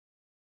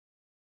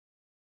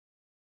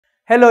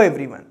Hello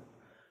everyone.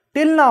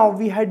 Till now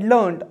we had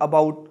learned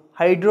about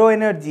hydro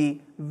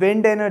energy,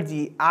 wind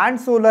energy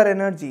and solar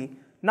energy.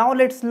 Now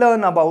let's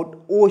learn about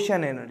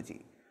ocean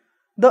energy.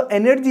 The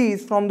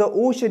energies from the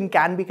ocean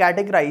can be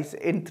categorized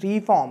in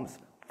three forms.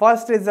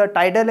 First is the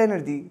tidal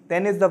energy,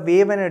 then is the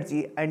wave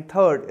energy and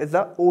third is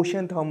the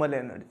ocean thermal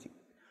energy.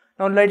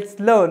 Now let's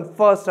learn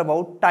first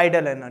about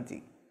tidal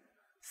energy.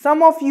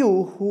 Some of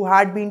you who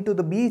had been to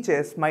the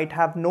beaches might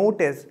have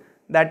noticed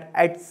that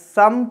at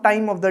some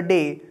time of the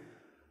day,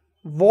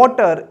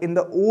 water in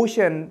the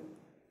ocean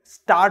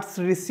starts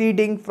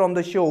receding from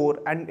the shore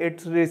and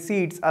it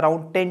recedes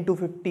around 10 to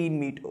 15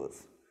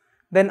 meters.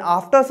 Then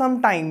after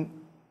some time,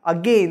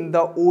 again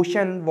the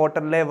ocean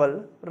water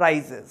level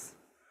rises.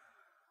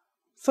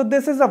 So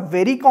this is a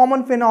very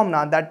common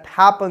phenomenon that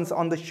happens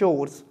on the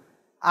shores,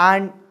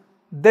 and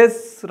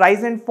this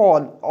rise and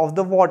fall of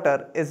the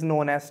water is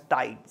known as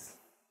tides.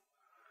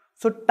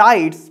 So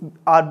tides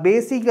are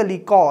basically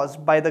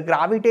caused by the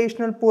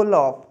gravitational pull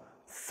of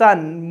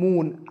sun,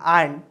 moon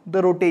and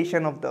the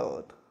rotation of the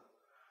earth.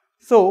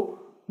 So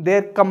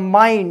their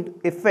combined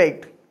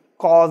effect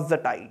cause the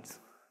tides.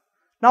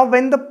 Now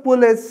when the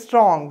pull is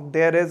strong,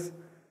 there is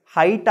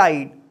high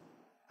tide,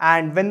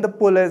 and when the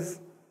pull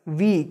is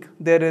weak,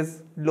 there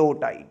is low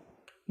tide.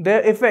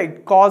 Their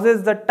effect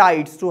causes the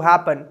tides to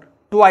happen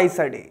twice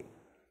a day.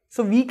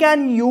 So we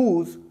can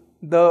use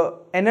the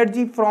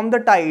energy from the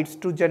tides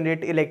to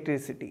generate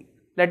electricity.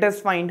 Let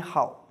us find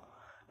how.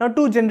 Now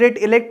to generate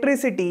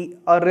electricity,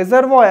 a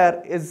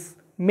reservoir is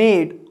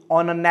made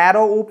on a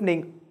narrow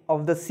opening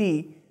of the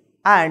sea,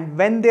 and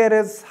when there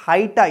is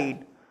high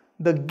tide,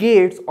 the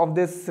gates of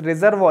this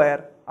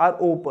reservoir are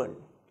opened.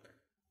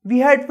 We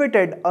had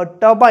fitted a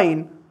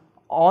turbine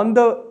on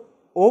the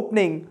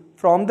opening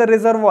from the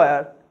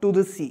reservoir to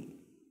the sea.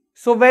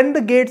 So when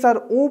the gates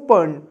are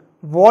opened,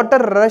 water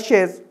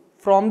rushes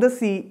from the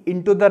sea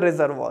into the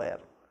reservoir,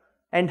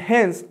 and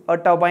hence a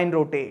turbine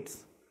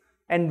rotates.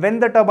 And when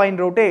the turbine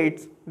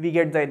rotates, we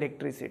get the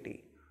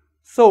electricity.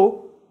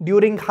 So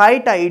during high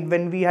tide,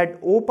 when we had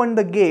opened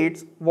the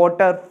gates,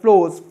 water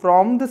flows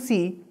from the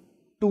sea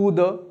to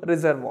the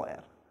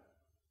reservoir.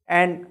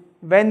 And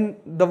when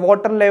the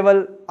water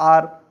level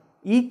are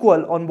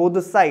equal on both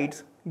the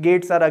sides,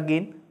 gates are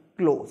again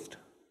closed.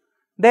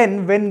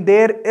 Then when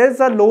there is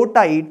a low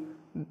tide,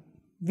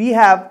 we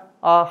have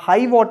a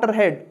high water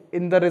head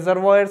in the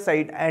reservoir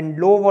side and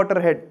low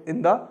water head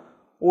in the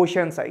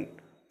ocean side.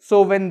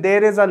 So when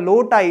there is a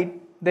low tide,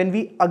 then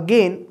we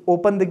again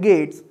open the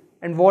gates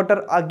and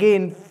water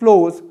again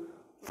flows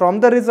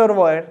from the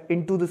reservoir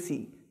into the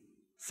sea.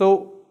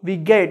 So we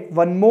get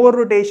one more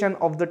rotation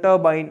of the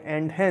turbine,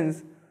 and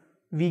hence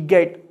we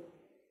get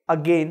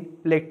again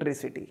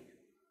electricity.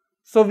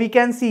 So we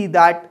can see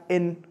that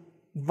in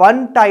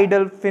one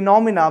tidal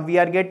phenomena we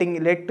are getting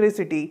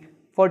electricity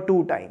for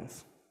 2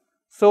 times.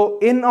 So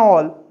in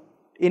all,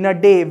 in a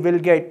day we'll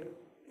get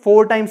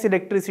 4 times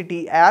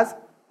electricity as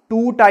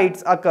 2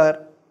 tides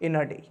occur in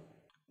a day.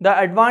 The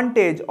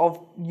advantage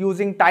of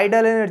using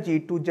tidal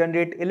energy to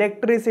generate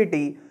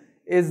electricity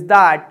is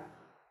that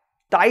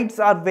tides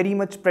are very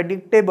much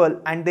predictable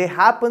and they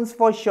happens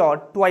for sure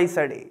twice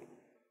a day.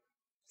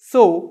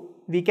 So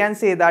we can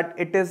say that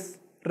it is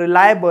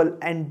reliable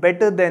and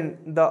better than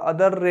the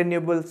other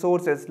renewable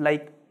sources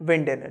like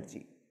wind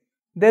energy.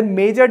 Their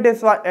major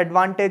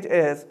disadvantage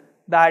is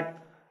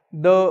that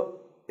the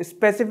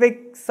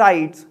specific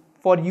sites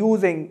for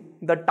using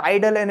the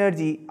tidal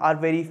energy are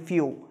very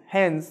few.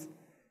 Hence,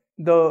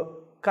 the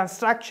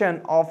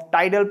construction of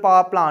tidal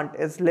power plant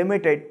is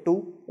limited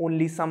to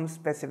only some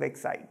specific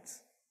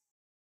sites.